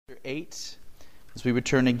8, as we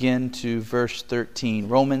return again to verse 13.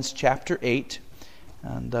 Romans chapter 8,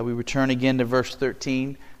 and we return again to verse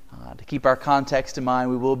 13. To keep our context in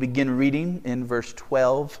mind, we will begin reading in verse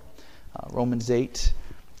 12. Romans 8,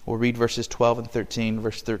 we'll read verses 12 and 13.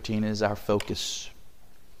 Verse 13 is our focus.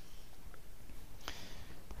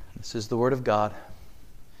 This is the Word of God.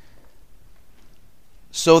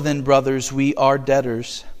 So then, brothers, we are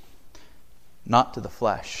debtors, not to the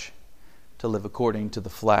flesh, to live according to the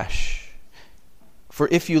flesh. For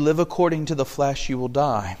if you live according to the flesh, you will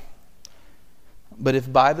die. But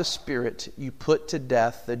if by the Spirit you put to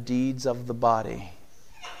death the deeds of the body,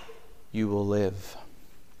 you will live.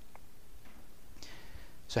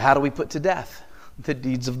 So how do we put to death the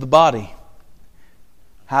deeds of the body?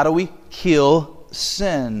 How do we kill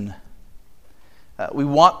sin? We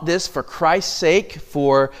want this for Christ's sake,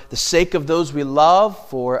 for the sake of those we love,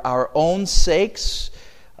 for our own sakes.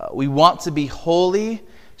 We want to be holy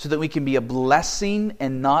so that we can be a blessing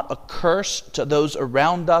and not a curse to those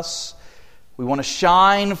around us. We want to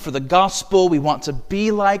shine for the gospel. We want to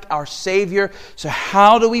be like our Savior. So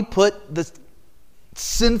how do we put the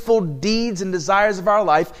sinful deeds and desires of our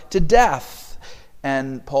life to death?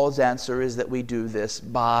 And Paul's answer is that we do this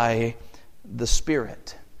by the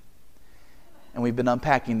Spirit. And we've been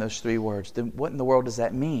unpacking those three words. Then what in the world does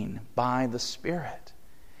that mean? By the Spirit.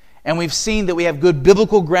 And we've seen that we have good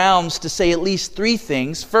biblical grounds to say at least three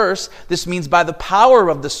things. First, this means by the power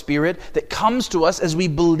of the Spirit that comes to us as we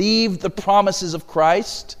believe the promises of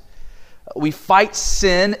Christ. We fight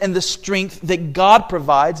sin in the strength that God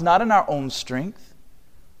provides, not in our own strength.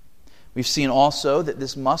 We've seen also that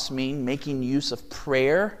this must mean making use of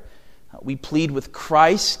prayer. We plead with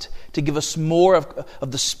Christ to give us more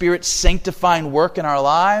of the Spirit's sanctifying work in our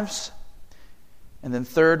lives. And then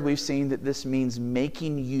third, we've seen that this means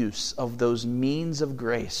making use of those means of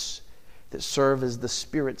grace that serve as the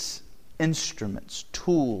Spirit's instruments,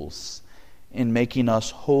 tools in making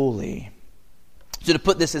us holy. So to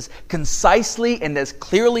put this as concisely and as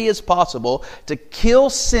clearly as possible, to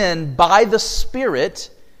kill sin by the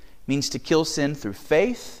Spirit means to kill sin through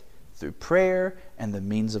faith, through prayer, and the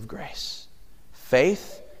means of grace.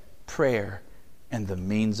 Faith, prayer, and the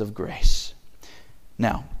means of grace.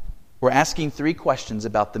 Now, we're asking three questions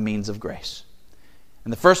about the means of grace.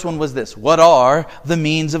 And the first one was this: what are the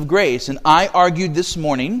means of grace? And I argued this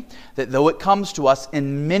morning that though it comes to us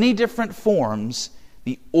in many different forms,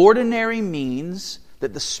 the ordinary means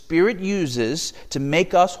that the Spirit uses to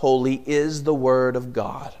make us holy is the Word of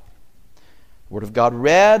God. Word of God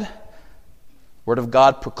read, Word of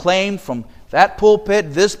God proclaimed from that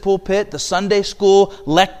pulpit, this pulpit, the Sunday school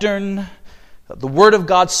lectern. The Word of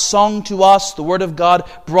God sung to us, the Word of God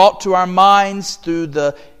brought to our minds through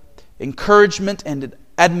the encouragement and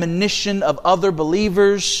admonition of other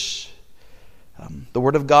believers. The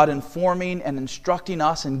Word of God informing and instructing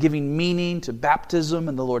us and giving meaning to baptism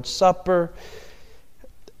and the Lord's Supper.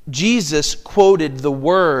 Jesus quoted the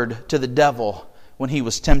Word to the devil when he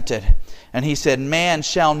was tempted. And he said, "Man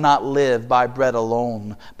shall not live by bread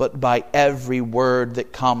alone, but by every word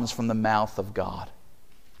that comes from the mouth of God."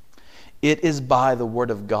 It is by the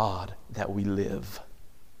Word of God that we live.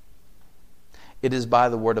 It is by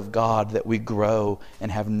the Word of God that we grow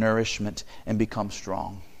and have nourishment and become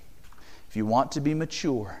strong. If you want to be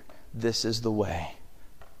mature, this is the way,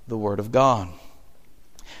 the Word of God.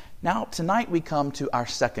 Now, tonight we come to our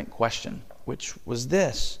second question, which was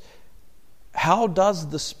this: how does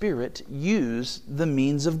the Spirit use the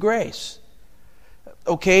means of grace?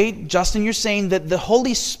 Okay, Justin, you're saying that the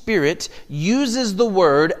Holy Spirit uses the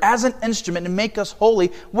Word as an instrument to make us holy.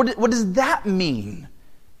 What does that mean?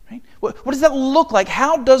 Right? What does that look like?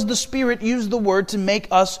 How does the Spirit use the Word to make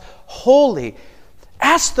us holy?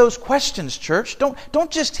 Ask those questions, church. Don't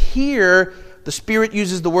just hear the Spirit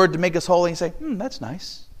uses the Word to make us holy and say, that's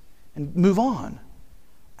nice, and move on.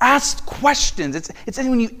 Ask questions. It's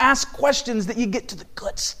when you ask questions that you get to the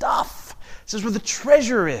good stuff. This is where the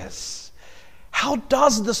treasure is. How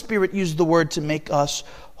does the Spirit use the Word to make us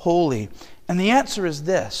holy? And the answer is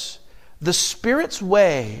this: the Spirit's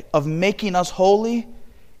way of making us holy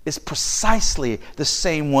is precisely the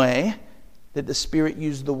same way that the Spirit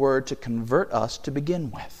used the Word to convert us to begin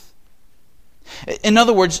with. In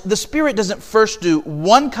other words, the Spirit doesn't first do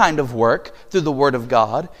one kind of work through the Word of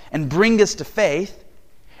God and bring us to faith,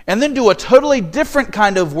 and then do a totally different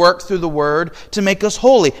kind of work through the Word to make us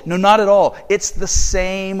holy. No, not at all. It's the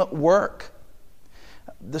same work.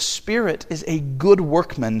 The Spirit is a good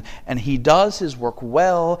workman, and He does His work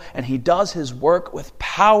well, and He does His work with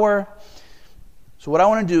power. So what I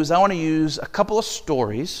want to do is I want to use a couple of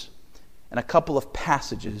stories and a couple of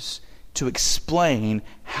passages to explain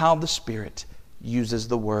how the Spirit uses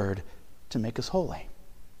the Word to make us holy.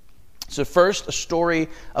 So first, a story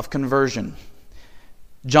of conversion.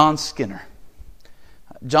 John Skinner.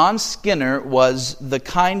 John Skinner was the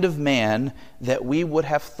kind of man that we would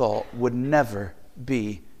have thought would never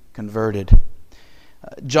be converted.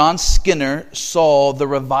 John Skinner saw the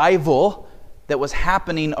revival that was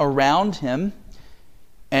happening around him,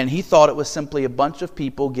 and he thought it was simply a bunch of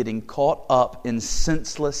people getting caught up in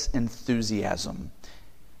senseless enthusiasm.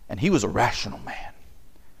 And he was a rational man,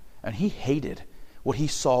 and he hated what he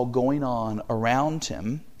saw going on around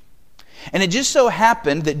him. And it just so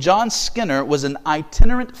happened that John Skinner was an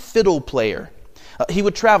itinerant fiddle player. He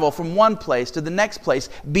would travel from one place to the next place,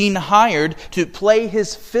 being hired to play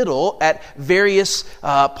his fiddle at various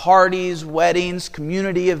parties, weddings,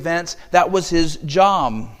 community events. That was his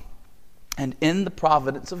job. And in the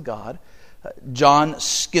providence of God, John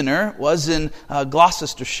Skinner was in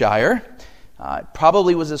Gloucestershire.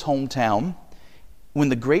 Probably was his hometown, when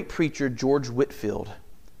the great preacher George Whitefield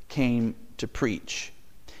came to preach.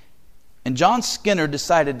 And John Skinner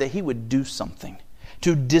decided that he would do something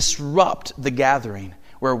to disrupt the gathering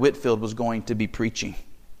where Whitefield was going to be preaching.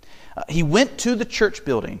 He went to the church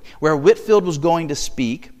building where Whitefield was going to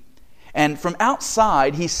speak, and from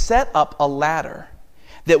outside he set up a ladder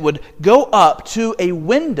that would go up to a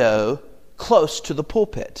window close to the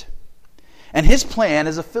pulpit. And his plan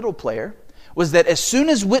as a fiddle player was that as soon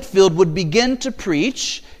as Whitefield would begin to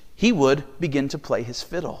preach, he would begin to play his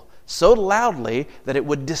fiddle so loudly that it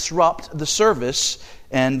would disrupt the service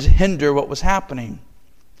and hinder what was happening.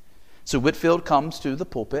 So Whitefield comes to the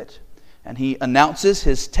pulpit, and he announces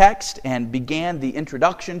his text and began the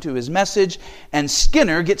introduction to his message, and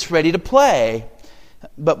Skinner gets ready to play.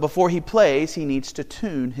 But before he plays, he needs to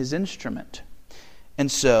tune his instrument. And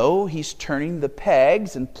so he's turning the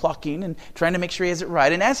pegs and plucking and trying to make sure he has it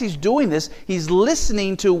right. And as he's doing this, he's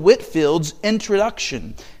listening to Whitefield's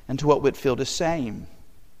introduction and to what Whitefield is saying.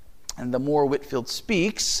 And the more Whitefield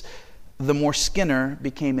speaks, the more Skinner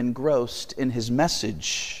became engrossed in his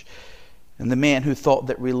message. And the man who thought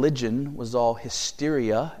that religion was all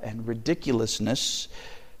hysteria and ridiculousness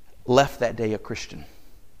left that day a Christian.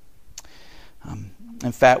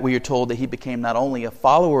 In fact, we are told that he became not only a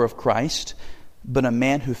follower of Christ, but a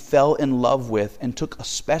man who fell in love with and took a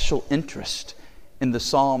special interest in the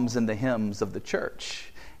psalms and the hymns of the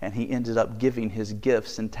church. And he ended up giving his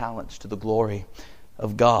gifts and talents to the glory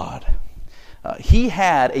of God. He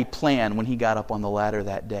had a plan when he got up on the ladder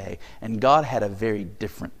that day, and God had a very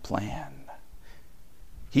different plan.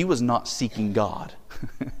 He was not seeking God,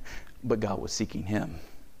 but God was seeking him,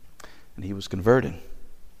 and he was converted.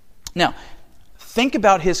 Now, think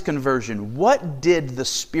about his conversion. What did the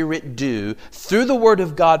Spirit do through the Word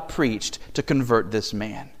of God preached to convert this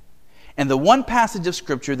man? And the one passage of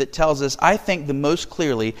Scripture that tells us, I think, the most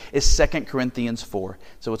clearly is 2 Corinthians 4.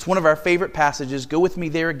 So it's one of our favorite passages. Go with me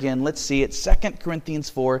there again. Let's see it. 2 Corinthians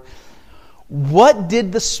 4. What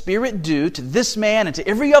did the Spirit do to this man and to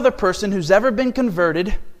every other person who's ever been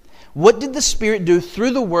converted? What did the Spirit do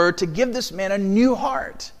through the Word to give this man a new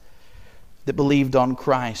heart that believed on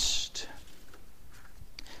Christ?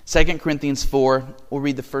 2 Corinthians 4, we'll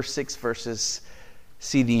read the first 6 verses,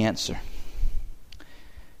 see the answer.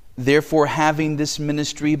 Therefore, having this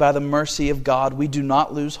ministry by the mercy of God, we do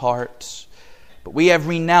not lose heart, but we have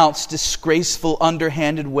renounced disgraceful,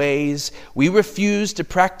 underhanded ways. We refuse to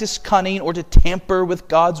practice cunning or to tamper with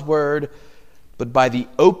God's word, but by the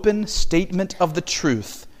open statement of the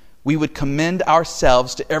truth, we would commend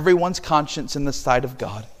ourselves to everyone's conscience in the sight of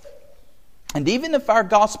God. And even if our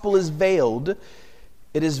gospel is veiled,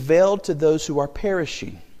 it is veiled to those who are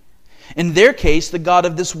perishing. In their case, the God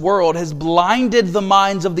of this world has blinded the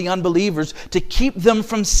minds of the unbelievers to keep them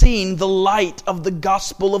from seeing the light of the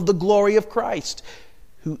gospel of the glory of Christ,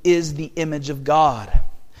 who is the image of God.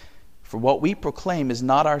 For what we proclaim is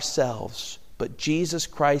not ourselves, but Jesus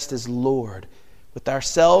Christ as Lord, with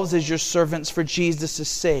ourselves as your servants for Jesus'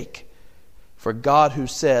 sake. For God, who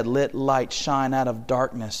said, "Let light shine out of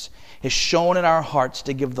darkness," is shown in our hearts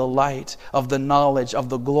to give the light of the knowledge of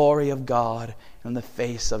the glory of God in the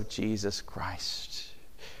face of Jesus Christ.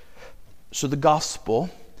 So the gospel,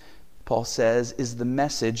 Paul says, is the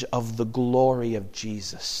message of the glory of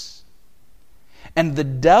Jesus. And the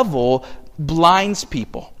devil blinds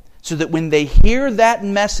people so that when they hear that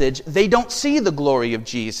message, they don't see the glory of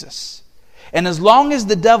Jesus. And as long as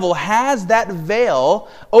the devil has that veil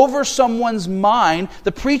over someone's mind,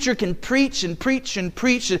 the preacher can preach and preach and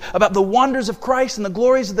preach about the wonders of Christ and the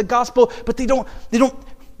glories of the gospel, but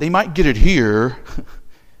they might get it here,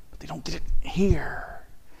 but they don't get it here.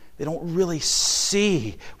 They don't really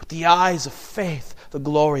see with the eyes of faith the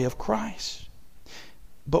glory of Christ.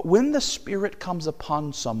 But when the Spirit comes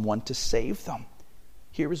upon someone to save them,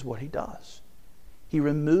 here is what He does. He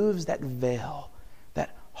removes that veil,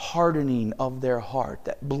 that hardening of their heart,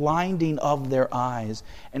 that blinding of their eyes,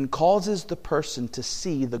 and causes the person to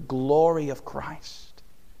see the glory of Christ.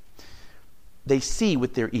 They see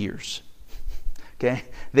with their ears. Okay?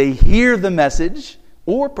 They hear the message,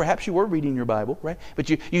 or perhaps you were reading your Bible, right? But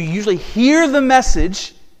you usually hear the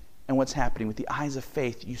message, and what's happening with the eyes of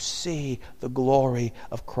faith, you see the glory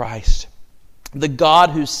of Christ. The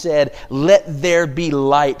God who said, "Let there be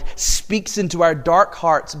light," speaks into our dark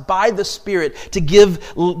hearts by the Spirit to give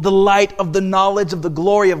the light of the knowledge of the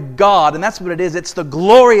glory of God. And that's what it is. It's the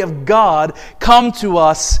glory of God come to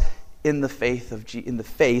us in the face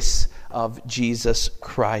of Jesus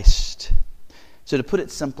Christ. So to put it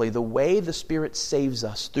simply, the way the Spirit saves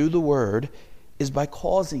us through the Word is by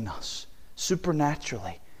causing us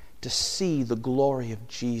supernaturally to see the glory of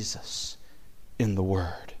Jesus in the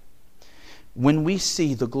Word. When we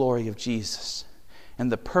see the glory of Jesus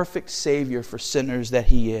and the perfect Savior for sinners that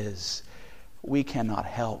He is, we cannot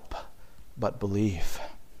help but believe.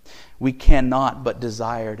 We cannot but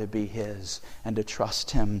desire to be His and to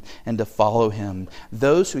trust Him and to follow Him.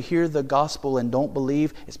 Those who hear the gospel and don't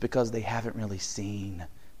believe, it's because they haven't really seen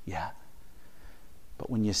yet. But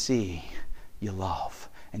when you see, you love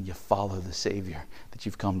and you follow the Savior that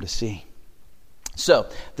you've come to see. So,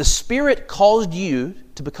 the Spirit caused you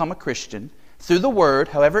to become a Christian through the Word,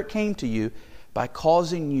 however it came to you, by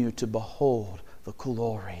causing you to behold the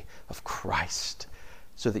glory of Christ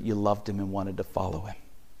so that you loved Him and wanted to follow Him.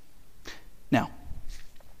 Now,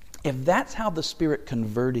 if that's how the Spirit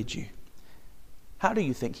converted you, how do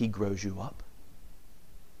you think He grows you up?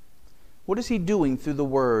 What is He doing through the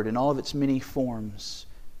Word in all of its many forms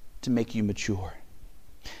to make you mature?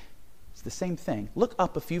 It's the same thing. Look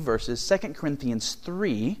up a few verses, 2 Corinthians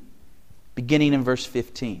 3, beginning in verse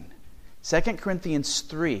 15. 2 Corinthians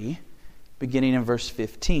 3, beginning in verse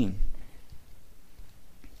 15.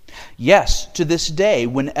 Yes, to this day,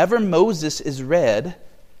 whenever Moses is read,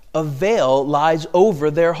 a veil lies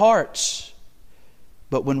over their hearts.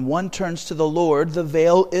 But when one turns to the Lord, the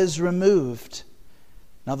veil is removed.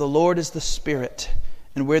 Now the Lord is the Spirit,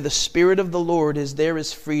 and where the Spirit of the Lord is, there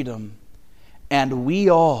is freedom. And we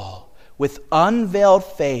all, with unveiled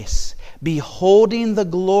face, beholding the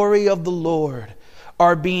glory of the Lord,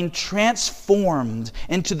 are being transformed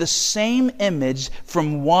into the same image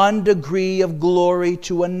from one degree of glory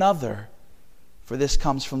to another. For this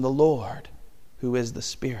comes from the Lord, who is the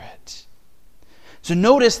Spirit. So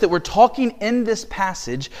notice that we're talking in this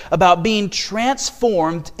passage about being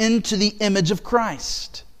transformed into the image of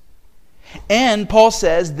Christ. And Paul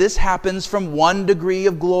says this happens from one degree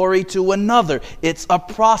of glory to another. It's a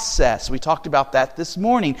process. We talked about that this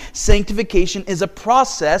morning. Sanctification is a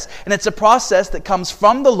process, and it's a process that comes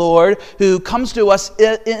from the Lord, who comes to us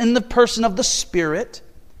in the person of the Spirit.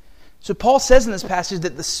 So Paul says in this passage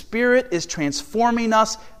that the Spirit is transforming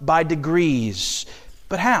us by degrees.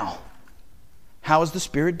 But how? How is the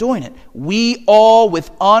Spirit doing it? We all, with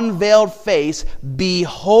unveiled face,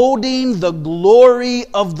 beholding the glory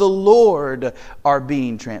of the Lord, are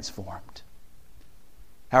being transformed.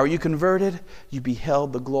 How are you converted? You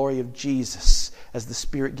beheld the glory of Jesus as the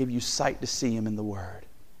Spirit gave you sight to see Him in the Word.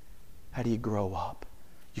 How do you grow up?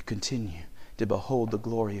 You continue to behold the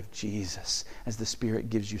glory of Jesus as the Spirit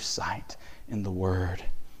gives you sight in the Word.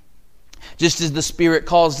 Just as the Spirit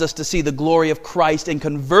caused us to see the glory of Christ and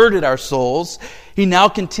converted our souls, He now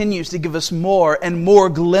continues to give us more and more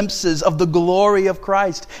glimpses of the glory of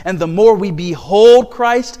Christ. And the more we behold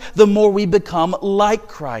Christ, the more we become like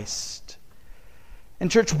Christ.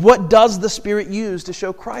 And church, what does the Spirit use to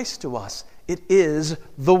show Christ to us? It is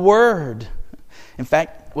the Word. In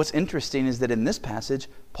fact, what's interesting is that in this passage,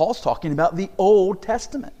 Paul's talking about the Old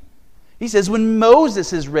Testament. He says when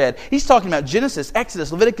Moses is read, he's talking about Genesis,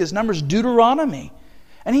 Exodus, Leviticus, Numbers, Deuteronomy.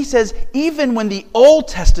 And he says even when the Old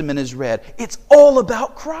Testament is read, it's all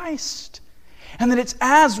about Christ. And then it's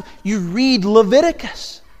as you read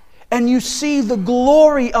Leviticus and you see the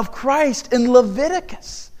glory of Christ in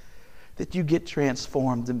Leviticus that you get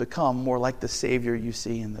transformed and become more like the Savior you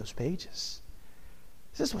see in those pages.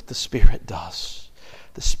 This is what the Spirit does.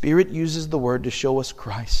 The Spirit uses the Word to show us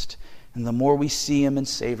Christ. And the more we see Him and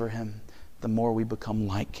savor Him, the more we become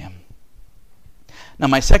like Him. Now,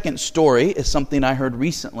 my second story is something I heard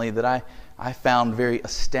recently that I found very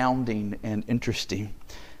astounding and interesting.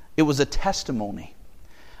 It was a testimony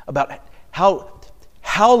about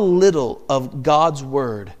how little of God's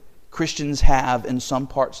Word Christians have in some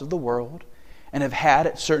parts of the world and have had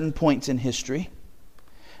at certain points in history.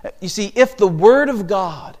 You see, if the Word of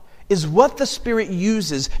God is what the Spirit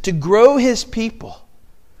uses to grow His people,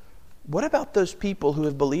 what about those people who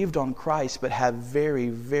have believed on Christ but have very,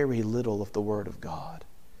 very little of the Word of God?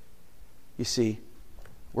 You see,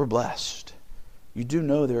 we're blessed. You do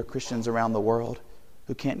know there are Christians around the world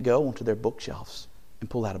who can't go onto their bookshelves and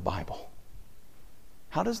pull out a Bible.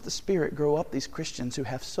 How does the Spirit grow up these Christians who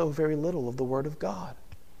have so very little of the Word of God?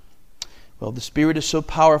 Well, the Spirit is so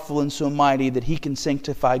powerful and so mighty that He can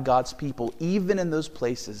sanctify God's people even in those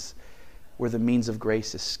places where the means of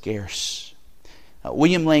grace is scarce.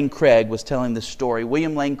 William Lane Craig was telling this story.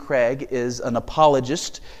 William Lane Craig is an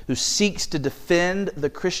apologist who seeks to defend the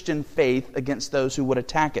Christian faith against those who would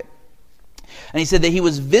attack it. And he said that he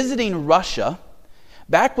was visiting Russia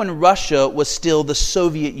back when Russia was still the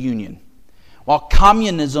Soviet Union, while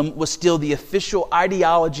communism was still the official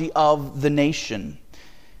ideology of the nation.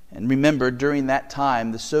 And remember, during that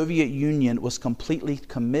time, the Soviet Union was completely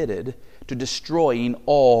committed to destroying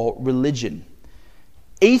all religion.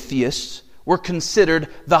 Atheists were considered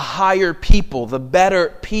the higher people, the better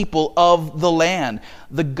people of the land.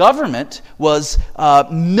 The government was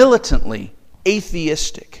militantly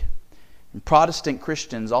atheistic. And Protestant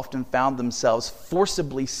Christians often found themselves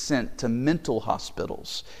forcibly sent to mental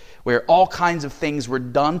hospitals where all kinds of things were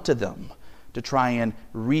done to them to try and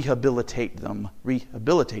rehabilitate them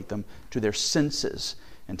to their senses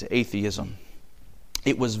and to atheism.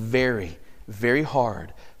 It was very, very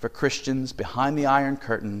hard for Christians behind the Iron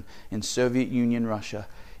Curtain in Soviet Union Russia.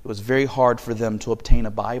 It was very hard for them to obtain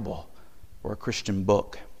a Bible or a Christian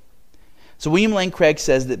book. So William Lane Craig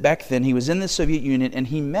says that back then he was in the Soviet Union and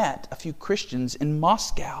he met a few Christians in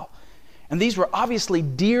Moscow. And these were obviously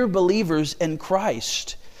dear believers in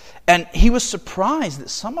Christ. And he was surprised that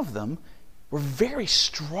some of them were very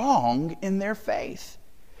strong in their faith.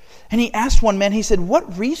 And he asked one man, he said,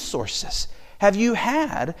 "What resources have you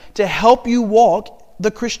had to help you walk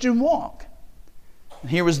the Christian walk?" And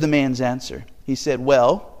here was the man's answer. He said,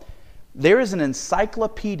 "Well, there is an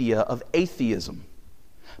encyclopedia of atheism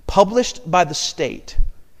published by the state,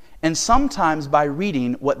 and sometimes by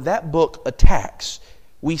reading what that book attacks,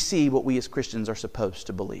 we see what we as Christians are supposed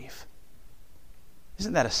to believe."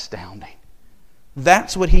 Isn't that astounding?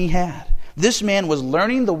 That's what he had. This man was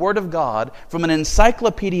learning the Word of God from an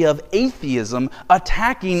encyclopedia of atheism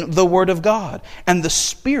attacking the Word of God. And the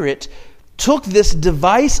Spirit took this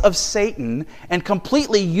device of Satan and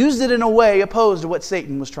completely used it in a way opposed to what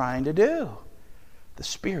Satan was trying to do. The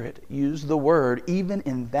Spirit used the Word, even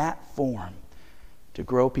in that form, to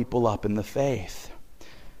grow people up in the faith.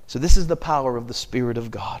 So this is the power of the Spirit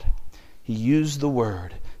of God. He used the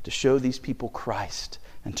Word to show these people Christ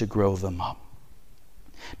and to grow them up.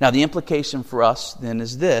 Now, the implication for us then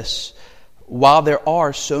is this: while there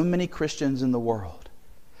are so many Christians in the world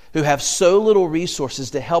who have so little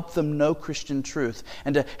resources to help them know Christian truth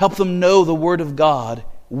and to help them know the Word of God,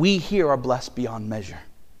 we here are blessed beyond measure.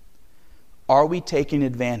 Are we taking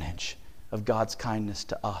advantage of God's kindness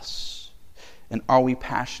to us? And are we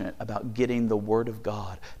passionate about getting the Word of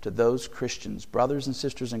God to those Christians, brothers and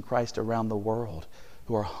sisters in Christ around the world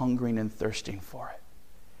who are hungering and thirsting for it?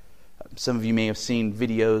 Some of you may have seen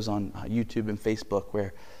videos on YouTube and Facebook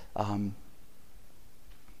where,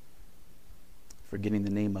 forgetting the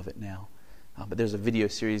name of it now, but there's a video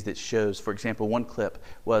series that shows, for example, one clip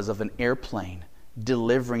was of an airplane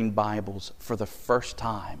delivering Bibles for the first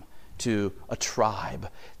time to a tribe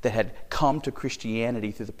that had come to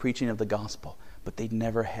Christianity through the preaching of the gospel, but they'd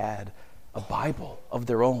never had a Bible of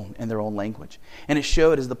their own in their own language. And it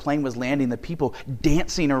showed as the plane was landing, the people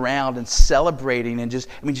dancing around and celebrating and just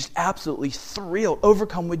absolutely thrilled,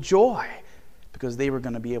 overcome with joy because they were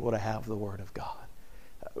going to be able to have the Word of God.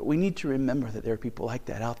 We need to remember that there are people like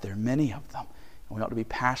that out there, many of them. And we ought to be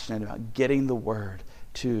passionate about getting the Word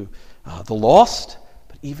to the lost,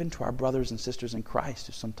 but even to our brothers and sisters in Christ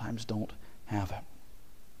who sometimes don't have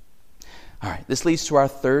it. All right, this leads to our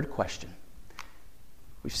third question.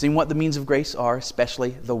 We've seen what the means of grace are,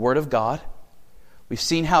 especially the Word of God. We've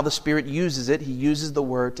seen how the Spirit uses it. He uses the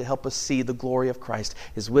Word to help us see the glory of Christ,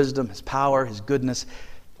 His wisdom, His power, His goodness,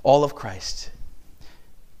 all of Christ.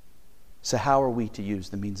 So how are we to use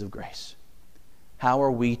the means of grace? How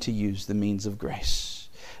are we to use the means of grace?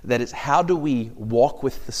 That is, how do we walk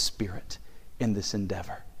with the Spirit in this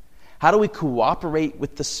endeavor? How do we cooperate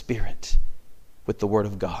with the Spirit with the Word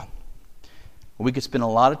of God? We could spend a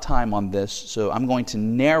lot of time on this, so I'm going to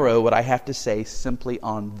narrow what I have to say simply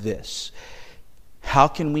on this. How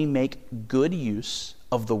can we make good use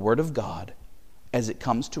of the Word of God as it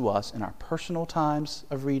comes to us in our personal times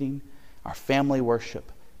of reading, our family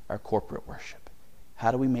worship, our corporate worship? How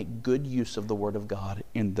do we make good use of the Word of God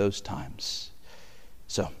in those times?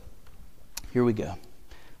 So, here we go.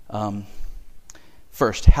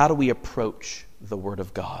 First, how do we approach the Word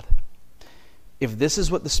of God? if this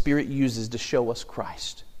is what the Spirit uses to show us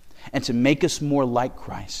Christ and to make us more like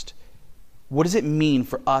Christ, what does it mean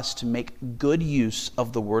for us to make good use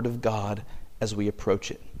of the Word of God as we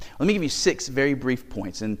approach it? Let me give you 6 very brief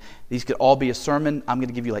points, and these could all be a sermon. I'm going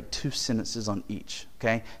to give you like 2 sentences on each,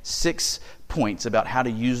 okay? 6 points about how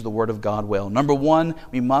to use the Word of God well. Number 1,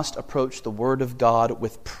 we must approach the Word of God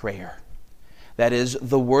with prayer. That is,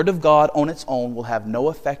 the Word of God on its own will have no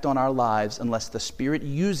effect on our lives unless the Spirit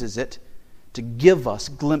uses it to give us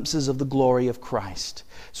glimpses of the glory of Christ.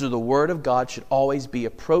 So the Word of God should always be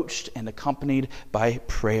approached and accompanied by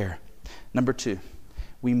prayer. Number 2,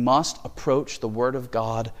 we must approach the Word of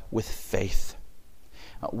God with faith.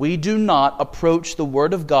 We do not approach the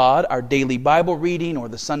Word of God, our daily Bible reading or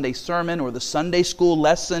the Sunday sermon or the Sunday school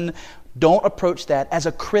lesson. Don't approach that as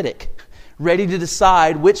a critic, ready to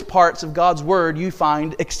decide which parts of God's Word you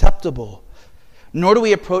find acceptable. Nor do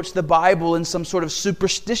we approach the Bible in some sort of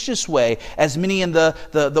superstitious way, as many in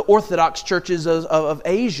the Orthodox churches of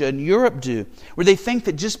Asia and Europe do, where they think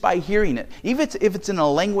that just by hearing it, even if it's in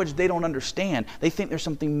a language they don't understand, they think there's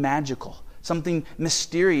something magical, something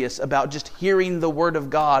mysterious about just hearing the Word of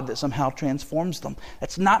God that somehow transforms them.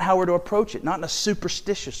 That's not how we're to approach it, not in a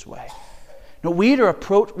superstitious way. No, we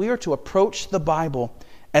are to approach the Bible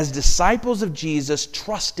as disciples of Jesus,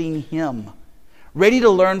 trusting Him, ready to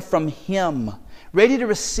learn from Him, ready to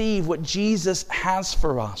receive what Jesus has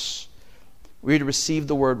for us. We're to receive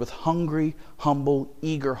the Word with hungry, humble,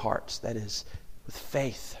 eager hearts, that is, with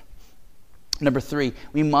faith. Number 3,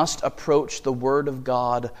 we must approach the Word of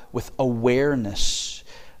God with awareness.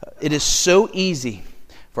 It is so easy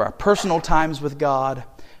for our personal times with God,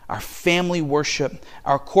 our family worship,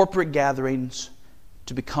 our corporate gatherings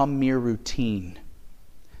to become mere routine.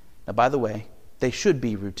 Now, by the way, they should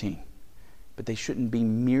be routine, but they shouldn't be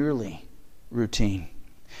merely routine.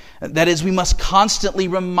 That is, we must constantly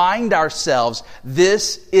remind ourselves,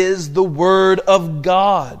 this is the Word of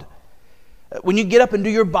God. When you get up and do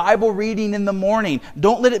your Bible reading in the morning,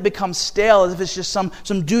 don't let it become stale as if it's just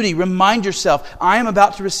some duty. Remind yourself, I am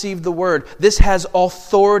about to receive the Word. This has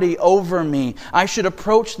authority over me. I should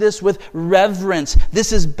approach this with reverence.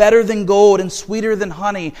 This is better than gold and sweeter than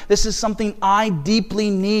honey. This is something I deeply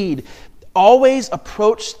need. Always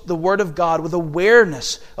approach the Word of God with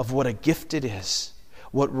awareness of what a gift it is,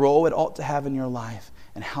 what role it ought to have in your life,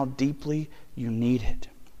 and how deeply you need it.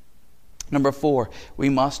 Number 4, we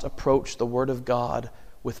must approach the Word of God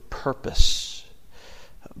with purpose.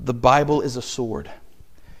 The Bible is a sword,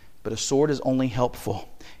 but a sword is only helpful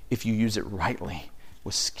if you use it rightly,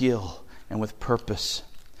 with skill and with purpose.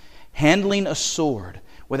 Handling a sword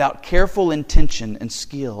without careful intention and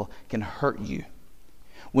skill can hurt you.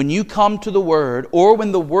 When you come to the Word, or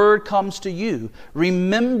when the Word comes to you,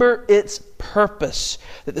 remember its purpose,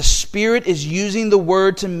 that the Spirit is using the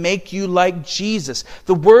Word to make you like Jesus.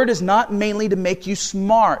 The Word is not mainly to make you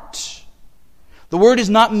smart. The Word is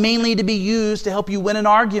not mainly to be used to help you win an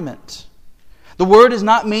argument. The Word is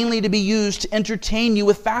not mainly to be used to entertain you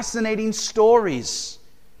with fascinating stories.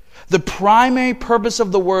 The primary purpose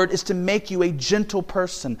of the Word is to make you a gentle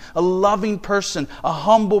person, a loving person, a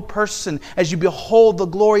humble person as you behold the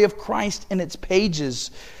glory of Christ in its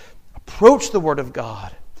pages. Approach the Word of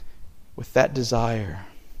God with that desire.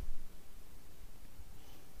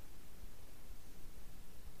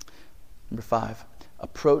 Number 5,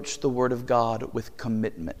 approach the Word of God with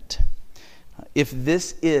commitment. If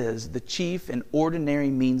this is the chief and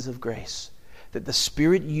ordinary means of grace that the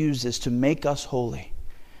Spirit uses to make us holy,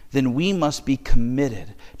 then we must be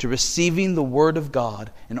committed to receiving the Word of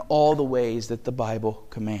God in all the ways that the Bible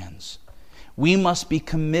commands. We must be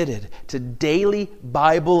committed to daily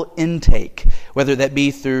Bible intake, whether that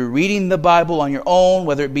be through reading the Bible on your own,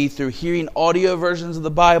 whether it be through hearing audio versions of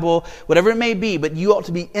the Bible, whatever it may be, but you ought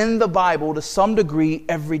to be in the Bible to some degree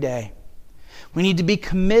every day. We need to be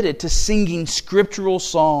committed to singing scriptural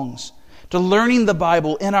songs, to learning the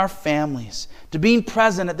Bible in our families, to being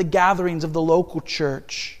present at the gatherings of the local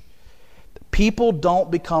church. People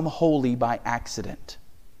don't become holy by accident.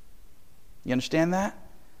 You understand that?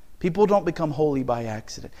 People don't become holy by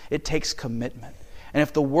accident. It takes commitment. And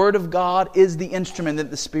if the Word of God is the instrument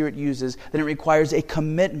that the Spirit uses, then it requires a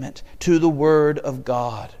commitment to the Word of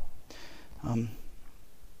God.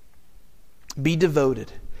 Be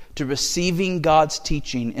devoted to receiving God's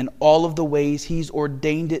teaching in all of the ways He's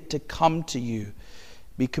ordained it to come to you.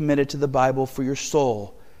 Be committed to the Bible for your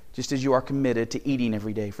soul, just as you are committed to eating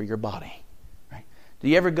every day for your body. Right? Do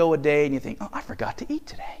you ever go a day and you think, I forgot to eat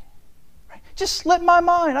today? Right? Just slipped my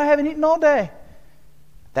mind. I haven't eaten all day.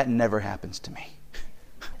 That never happens to me.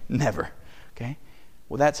 Never. Okay?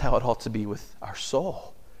 Well, that's how it ought to be with our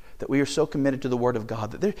soul. that we are so committed to the Word of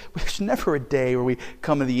God that there's never a day where we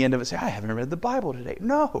come to the end of it and say, I haven't read the Bible today.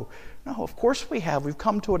 No, of course we have. We've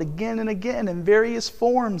come to it again and again in various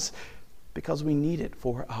forms because we need it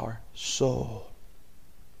for our soul.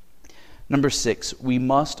 Number 6, we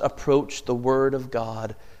must approach the Word of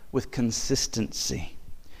God with consistency.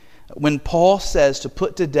 When Paul says to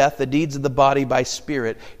put to death the deeds of the body by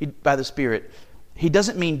the Spirit, he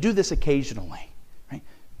doesn't mean do this occasionally. Right?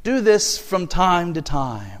 Do this from time to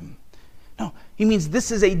time. No, he means this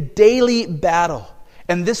is a daily battle.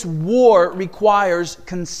 And this war requires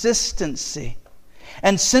consistency.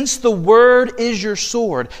 And since the Word is your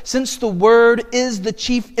sword, since the Word is the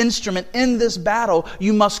chief instrument in this battle,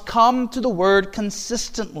 you must come to the Word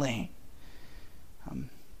consistently.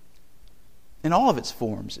 In all of its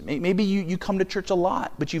forms. Maybe you come to church a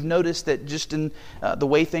lot, but you've noticed that just in the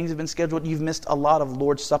way things have been scheduled, you've missed a lot of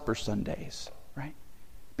Lord's Supper Sundays, right?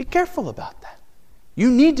 Be careful about that.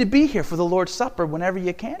 You need to be here for the Lord's Supper whenever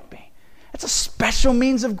you can be. It's a special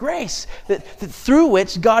means of grace that through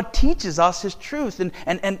which God teaches us His truth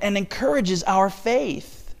and encourages our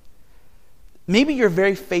faith. Maybe you're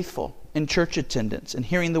very faithful in church attendance and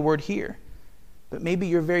hearing the Word here, but maybe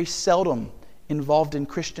you're very seldom involved in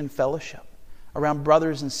Christian fellowship around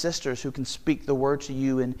brothers and sisters who can speak the Word to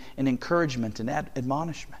you in encouragement and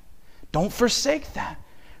admonishment. Don't forsake that.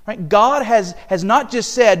 Right? God has not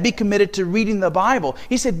just said, be committed to reading the Bible.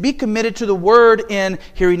 He said, be committed to the Word in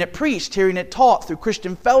hearing it preached, hearing it taught, through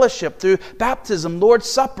Christian fellowship, through baptism, Lord's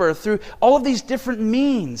Supper, through all of these different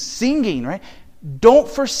means, singing, right? Don't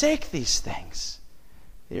forsake these things.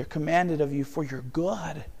 They are commanded of you for your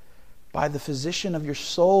good by the physician of your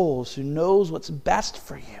souls who knows what's best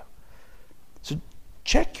for you. So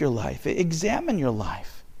check your life, examine your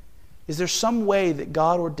life. Is there some way that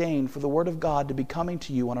God ordained for the Word of God to be coming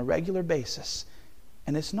to you on a regular basis?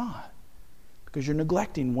 And it's not, because you're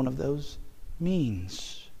neglecting one of those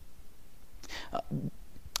means.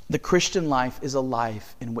 The Christian life is a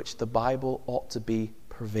life in which the Bible ought to be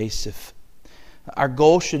pervasive. Our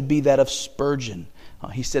goal should be that of Spurgeon.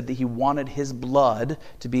 He said that he wanted his blood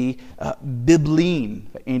to be bibline.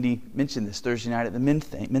 Andy mentioned this Thursday night at the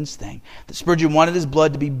men's thing. That Spurgeon wanted his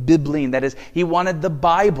blood to be bibline. That is, he wanted the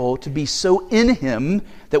Bible to be so in him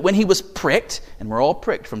that when he was pricked, and we're all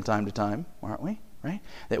pricked from time to time, aren't we? Right?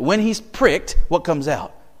 That when he's pricked, what comes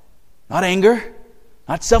out? Not anger,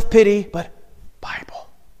 not self-pity, but Bible.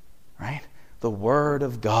 Right? The Word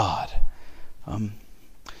of God.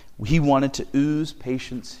 He wanted to ooze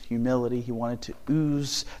patience, humility. He wanted to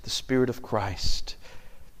ooze the Spirit of Christ.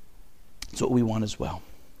 That's what we want as well.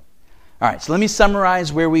 All right, so let me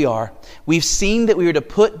summarize where we are. We've seen that we are to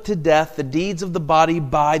put to death the deeds of the body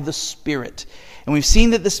by the Spirit. And we've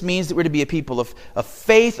seen that this means that we're to be a people of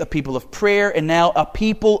faith, a people of prayer, and now a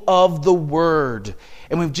people of the Word.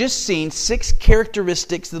 And we've just seen 6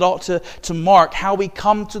 characteristics that ought to mark how we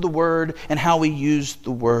come to the Word and how we use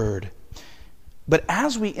the Word. But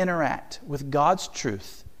as we interact with God's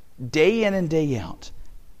truth, day in and day out,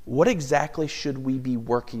 what exactly should we be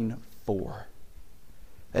working for?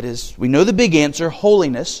 That is, we know the big answer,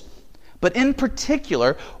 holiness. But in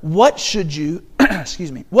particular, what should you,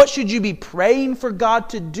 what should you be praying for God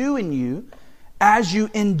to do in you as you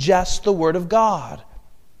ingest the Word of God?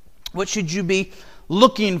 What should you be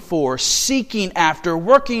looking for, seeking after,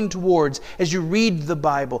 working towards as you read the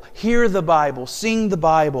Bible, hear the Bible, sing the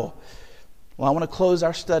Bible? Well, I want to close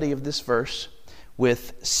our study of this verse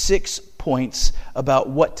with 6 points about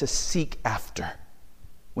what to seek after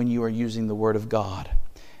when you are using the Word of God,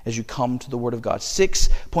 as you come to the Word of God. 6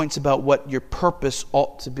 points about what your purpose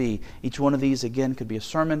ought to be. Each one of these, again, could be a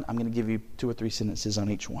sermon. I'm going to give you 2 or 3 sentences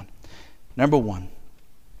on each one. Number 1,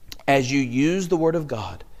 as you use the Word of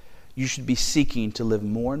God, you should be seeking to live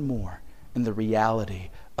more and more in the reality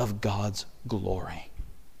of God's glory.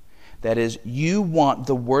 That is, you want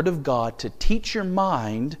the Word of God to teach your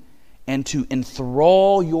mind and to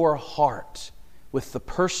enthrall your heart with the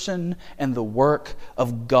person and the work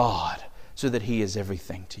of God so that He is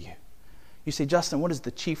everything to you. You say, Justin, what is the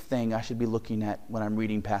chief thing I should be looking at when I'm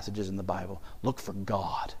reading passages in the Bible? Look for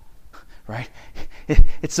God, right?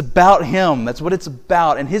 It's about Him. That's what it's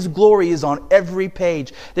about. And His glory is on every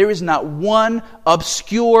page. There is not one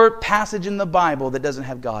obscure passage in the Bible that doesn't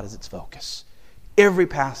have God as its focus. Every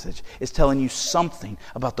passage is telling you something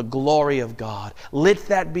about the glory of God. Let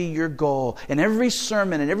that be your goal. In every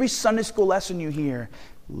sermon and every Sunday school lesson you hear,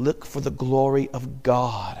 look for the glory of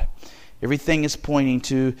God. Everything is pointing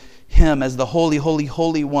to Him as the holy, holy,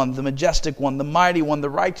 holy one, the majestic one, the mighty one, the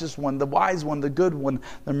righteous one, the wise one, the good one,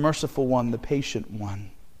 the merciful one, the patient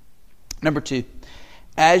one. Number 2,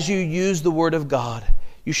 as you use the Word of God,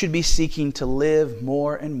 You should be seeking to live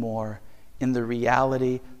more and more in the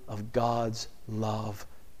reality of God's love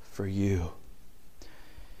for you.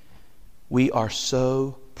 We are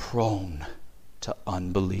so prone to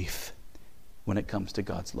unbelief when it comes to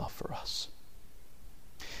God's love for us.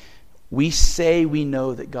 We say we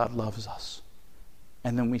know that God loves us,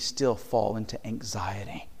 and then we still fall into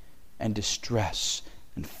anxiety and distress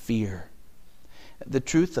and fear. The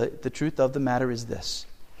truth of the matter is this: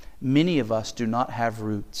 many of us do not have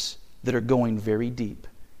roots that are going very deep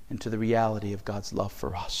into the reality of God's love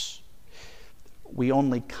for us. We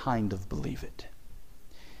only kind of believe it.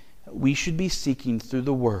 We should be seeking through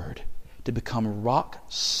the Word to become rock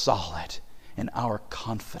solid in our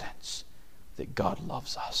confidence that God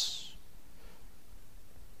loves us.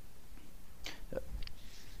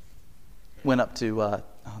 Went up to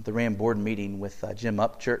the Ram board meeting with Jim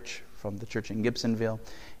Upchurch from the church in Gibsonville.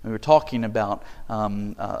 And we were talking about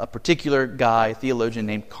a particular guy, a theologian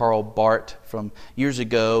named Karl Barth from years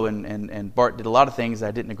ago. And Barth did a lot of things that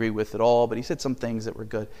I didn't agree with at all, but he said some things that were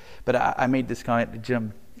good. But I made this comment to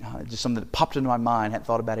Jim, just something that popped into my mind. I hadn't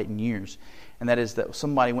thought about it in years. And that is that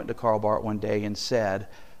somebody went to Karl Barth one day and said,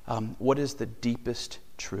 what is the deepest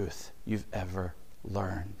truth you've ever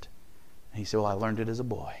learned? And he said, well, I learned it as a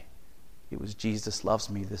boy. It was, Jesus loves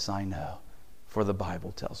me, this I know, for the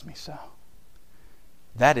Bible tells me so.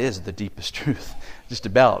 That is the deepest truth, just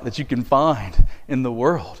about, that you can find in the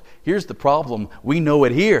world. Here's the problem. We know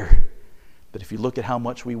it here. But if you look at how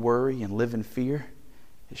much we worry and live in fear,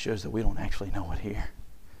 it shows that we don't actually know it here.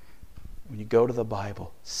 When you go to the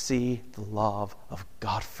Bible, see the love of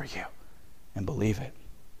God for you and believe it.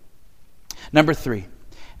 Number 3,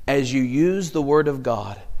 as you use the Word of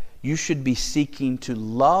God, you should be seeking to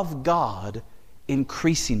love God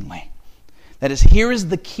increasingly. That is, here is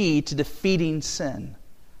the key to defeating sin.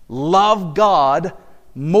 Love God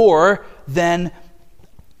more than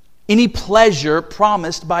any pleasure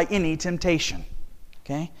promised by any temptation.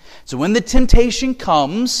 Okay? So when the temptation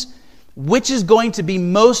comes, which is going to be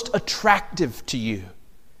most attractive to you?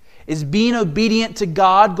 Is being obedient to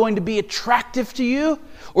God going to be attractive to you?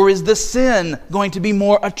 Or is the sin going to be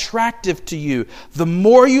more attractive to you? The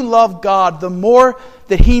more you love God, the more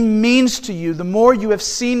that He means to you, the more you have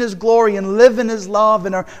seen His glory and live in His love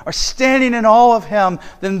and are standing in awe of Him,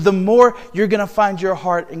 then the more you're going to find your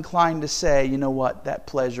heart inclined to say, you know what, that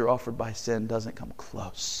pleasure offered by sin doesn't come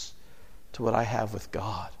close to what I have with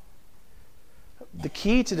God. The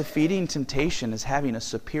key to defeating temptation is having a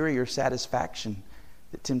superior satisfaction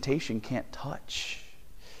that temptation can't touch.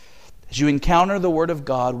 As you encounter the Word of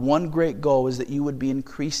God, one great goal is that you would be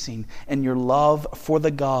increasing in your love for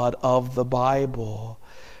the God of the Bible,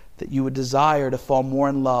 that you would desire to fall more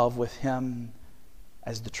in love with Him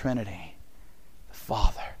as the Trinity, the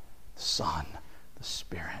Father, the Son, the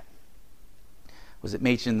Spirit. Was it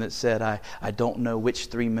Machen that said, I don't know which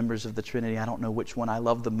 3 members of the Trinity, I don't know which one I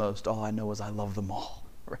love the most, all I know is I love them all.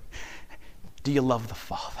 Right? Do you love the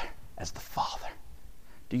Father as the Father?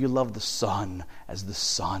 Do you love the Son as the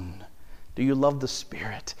Son? Do you love the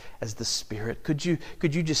Spirit as the Spirit? Could you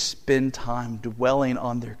just spend time dwelling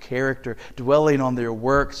on their character, dwelling on their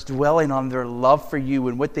works, dwelling on their love for you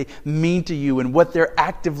and what they mean to you and what they're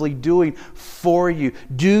actively doing for you?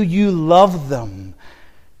 Do you love them?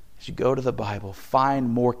 As you go to the Bible, find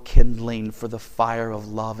more kindling for the fire of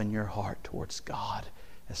love in your heart towards God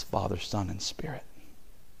as Father, Son, and Spirit.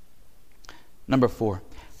 Number 4,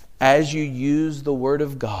 as you use the Word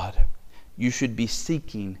of God, you should be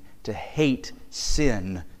seeking to hate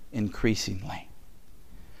sin increasingly.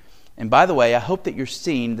 And by the way, I hope that you're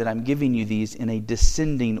seeing that I'm giving you these in a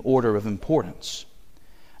descending order of importance.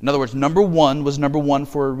 In other words, number 1 was number 1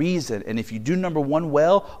 for a reason. And if you do number 1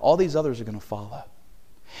 well, all these others are going to follow.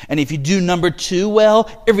 And if you do number 2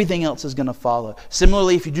 well, everything else is going to follow.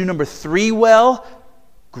 Similarly, if you do number 3 well,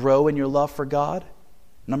 grow in your love for God,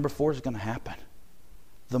 number 4 is going to happen.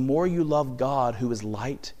 The more you love God, who is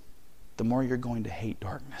light, the more you're going to hate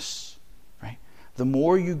darkness. Right? The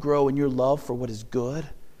more you grow in your love for what is good,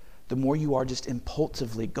 the more you are just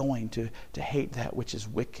impulsively going to hate that which is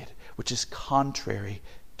wicked, which is contrary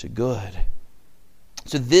to good.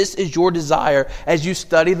 So this is your desire as you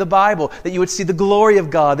study the Bible, that you would see the glory of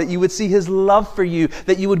God, that you would see His love for you,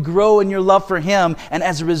 that you would grow in your love for Him, and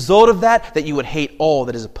as a result of that you would hate all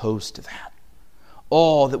that is opposed to that.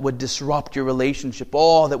 All that would disrupt your relationship,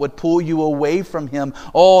 all that would pull you away from Him,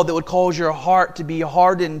 all that would cause your heart to be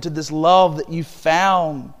hardened to this love that you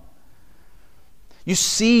found. You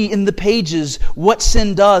see in the pages what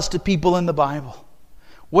sin does to people in the Bible,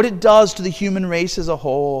 what it does to the human race as a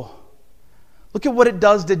whole. Look at what it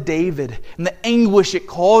does to David and the anguish it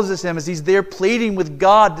causes him as he's there pleading with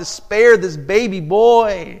God to spare this baby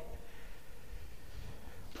boy.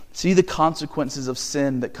 See the consequences of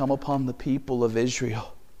sin that come upon the people of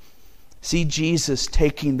Israel. See Jesus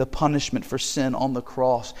taking the punishment for sin on the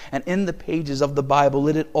cross. And in the pages of the Bible,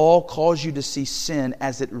 let it all cause you to see sin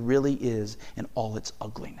as it really is in all its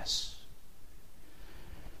ugliness.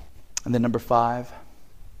 And then number 5,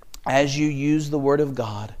 as you use the Word of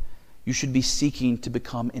God, you should be seeking to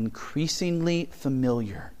become increasingly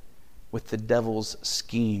familiar with the devil's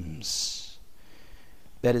schemes.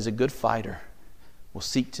 That is, a good fighter will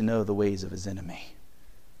seek to know the ways of his enemy.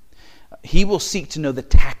 He will seek to know the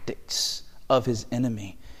tactics of his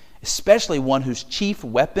enemy, especially one whose chief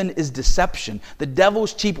weapon is deception. The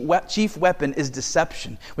devil's chief weapon is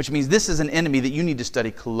deception, which means this is an enemy that you need to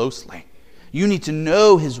study closely. You need to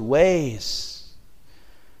know his ways.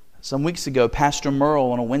 Some weeks ago, Pastor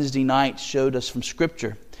Merle on a Wednesday night showed us from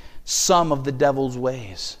Scripture some of the devil's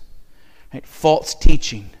ways. Right? False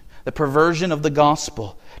teaching, the perversion of the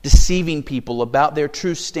gospel, deceiving people about their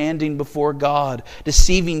true standing before God,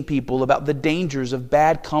 deceiving people about the dangers of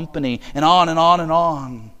bad company, and on and on and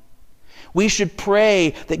on. We should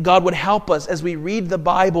pray that God would help us as we read the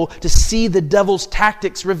Bible to see the devil's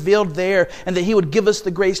tactics revealed there, and that He would give us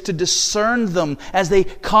the grace to discern them as they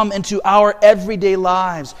come into our everyday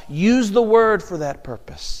lives. Use the Word for that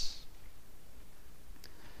purpose.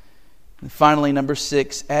 And finally, number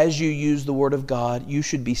 6, as you use the Word of God, you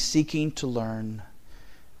should be seeking to learn.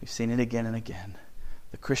 We've seen it again and again.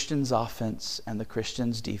 The Christian's offense and the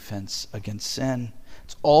Christian's defense against sin.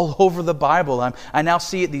 It's all over the Bible. I now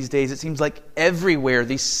see it these days. It seems like everywhere.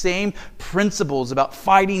 These same principles about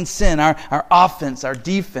fighting sin, our offense, our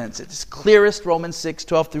defense. It's clearest Romans 6,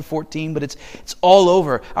 12 through 14, but it's all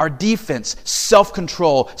over. Our defense,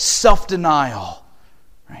 self-control, self-denial.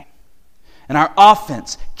 Right? And our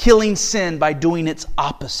offense, killing sin by doing its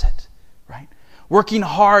opposite. Working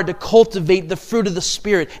hard to cultivate the fruit of the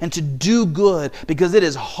Spirit and to do good, because it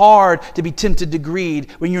is hard to be tempted to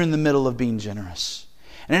greed when you're in the middle of being generous.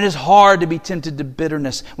 And it is hard to be tempted to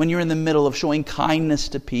bitterness when you're in the middle of showing kindness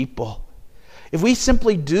to people. If we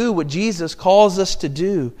simply do what Jesus calls us to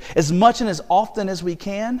do, as much and as often as we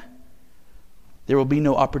can, there will be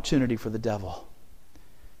no opportunity for the devil.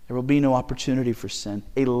 There will be no opportunity for sin.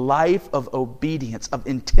 A life of obedience, of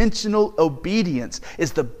intentional obedience,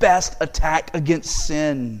 is the best attack against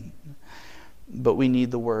sin. But we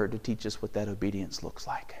need the Word to teach us what that obedience looks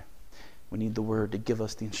like. We need the Word to give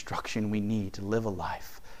us the instruction we need to live a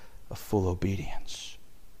life of full obedience.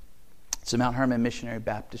 So Mount Hermon Missionary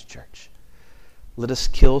Baptist Church, let us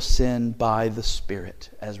kill sin by the Spirit.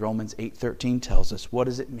 As Romans 8:13 tells us, what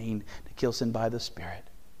does it mean to kill sin by the Spirit?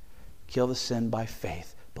 Kill the sin by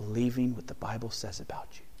faith, believing what the Bible says about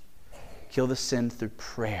you. Kill the sin through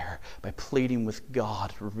prayer, by pleading with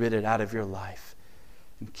God to rid it out of your life.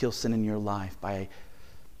 And kill sin in your life by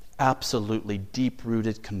absolutely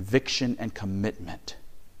deep-rooted conviction and commitment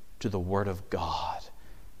to the Word of God,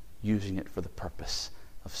 using it for the purpose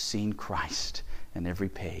of seeing Christ in every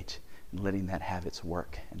page and letting that have its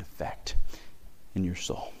work and effect in your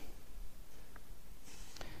soul.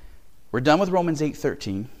 We're done with Romans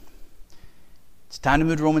 8:13. It's time to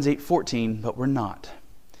move to Romans 8:14, but we're not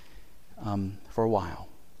for a while.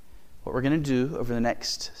 What we're going to do over the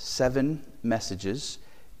next 7 messages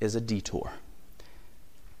is a detour.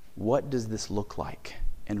 What does this look like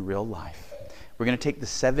in real life? We're going to take the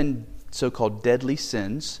 7 so-called deadly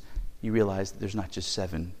sins. You realize that there's not just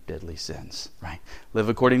 7 deadly sins, right? Live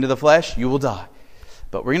according to the flesh, you will die.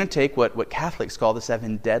 But we're going to take what Catholics call the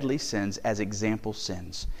 7 deadly sins as example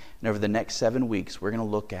sins. And over the next 7 weeks, we're going to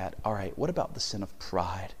look at, all right, what about the sin of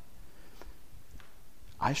pride?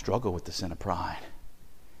 I struggle with the sin of pride.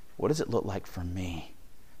 What does it look like for me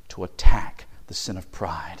to attack the sin of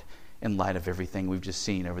pride in light of everything we've just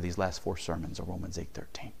seen over these last 4 sermons of Romans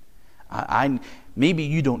 8:13? Maybe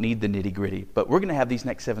you don't need the nitty-gritty, but we're going to have these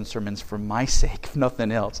next 7 sermons for my sake, if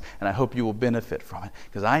nothing else, and I hope you will benefit from it,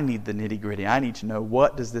 because I need the nitty-gritty. I need to know,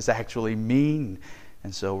 what does this actually mean?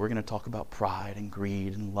 And so we're going to talk about pride and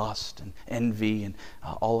greed and lust and envy and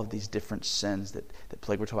all of these different sins that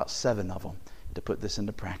plague. We're talking about 7 of them to put this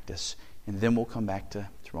into practice. And then we'll come back to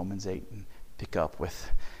Romans 8 and pick up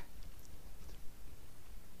with,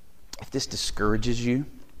 if this discourages you,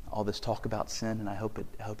 all this talk about sin, and I hope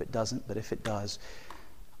it doesn't, but if it does,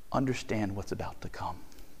 understand what's about to come.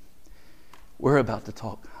 We are about to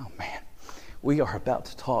talk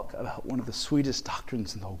about one of the sweetest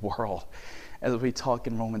doctrines in the world, as we talk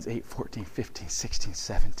in Romans 8, 14, 15, 16,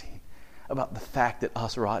 17, about the fact that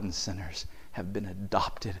us rotten sinners have been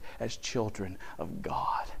adopted as children of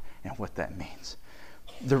God. and what that means.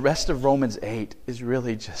 The rest of Romans 8 is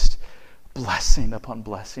really just blessing upon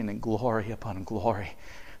blessing and glory upon glory.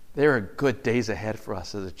 There are good days ahead for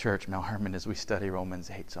us as a church, Mount Hermon, as we study Romans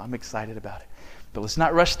 8. So I'm excited about it. But let's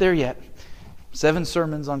not rush there yet. 7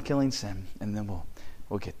 sermons on killing sin, and then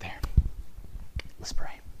we'll get there. Let's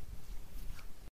pray.